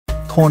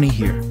Corny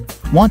here.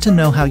 Want to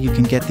know how you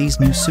can get these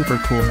new super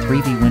cool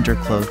 3D winter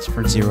clothes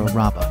for 0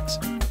 Robux?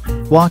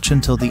 Watch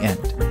until the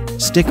end.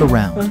 Stick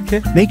around.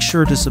 Okay. Make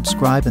sure to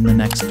subscribe in the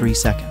next 3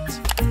 seconds.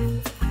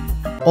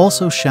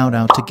 Also shout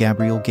out to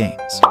Gabriel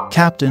Games,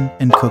 Captain,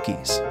 and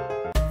Cookies.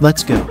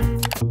 Let's go.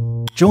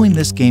 Join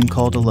this game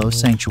called Hello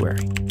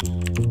Sanctuary.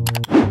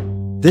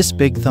 This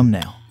big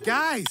thumbnail.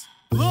 Guys,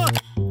 look!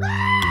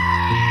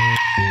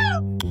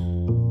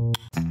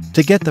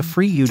 To get the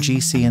free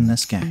UGC in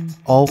this game,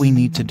 all we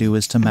need to do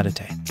is to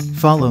meditate.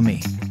 Follow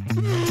me.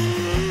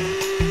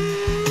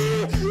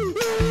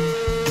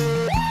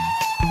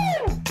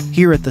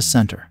 Here at the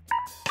center,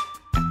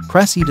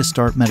 press E to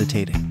start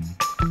meditating.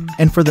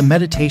 And for the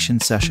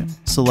meditation session,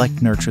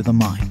 select Nurture the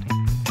Mind.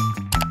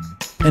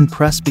 And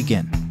press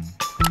Begin.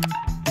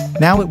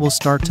 Now it will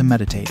start to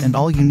meditate, and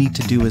all you need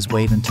to do is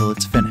wait until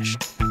it's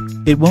finished.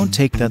 It won't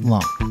take that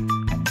long.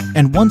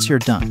 And once you're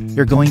done,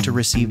 you're going to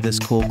receive this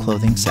cool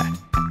clothing set.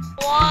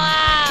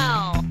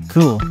 Wow!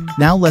 Cool.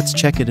 Now let's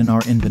check it in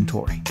our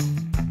inventory.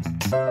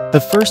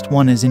 The first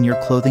one is in your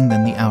clothing,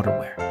 then the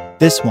outerwear.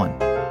 This one.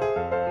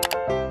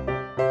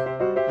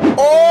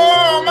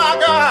 Oh my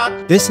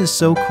god! This is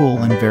so cool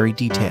and very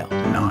detailed.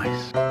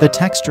 Nice. The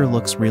texture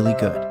looks really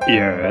good.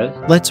 Yes.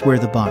 Let's wear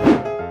the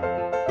bottom.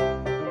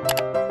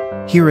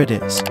 Here it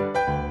is.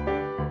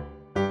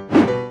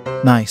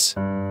 Nice.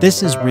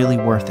 This is really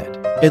worth it.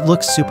 It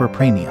looks super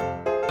premium.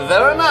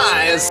 Very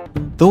nice!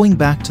 Going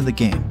back to the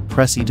game,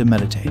 press E to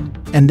meditate.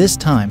 And this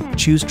time,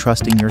 choose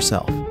Trusting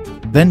Yourself.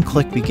 Then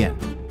click Begin.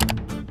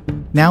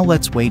 Now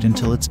let's wait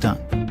until it's done.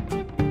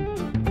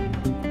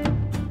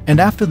 And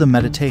after the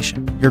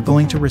meditation, you're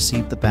going to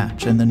receive the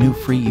badge and the new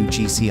free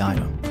UGC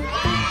item.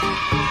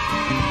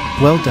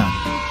 Well done.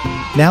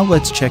 Now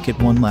let's check it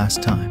one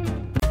last time.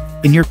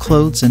 In your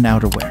clothes and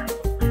outerwear.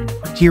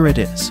 Here it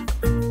is.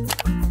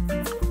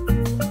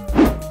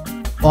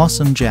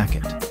 Awesome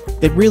jacket.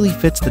 It really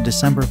fits the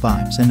December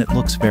vibes and it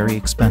looks very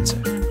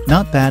expensive.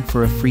 Not bad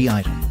for a free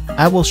item.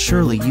 I will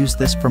surely use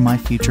this for my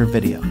future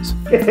videos.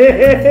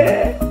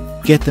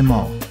 Get them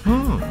all.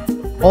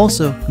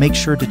 Also, make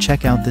sure to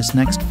check out this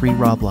next free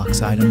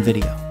Roblox item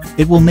video.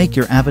 It will make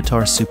your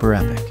avatar super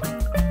epic.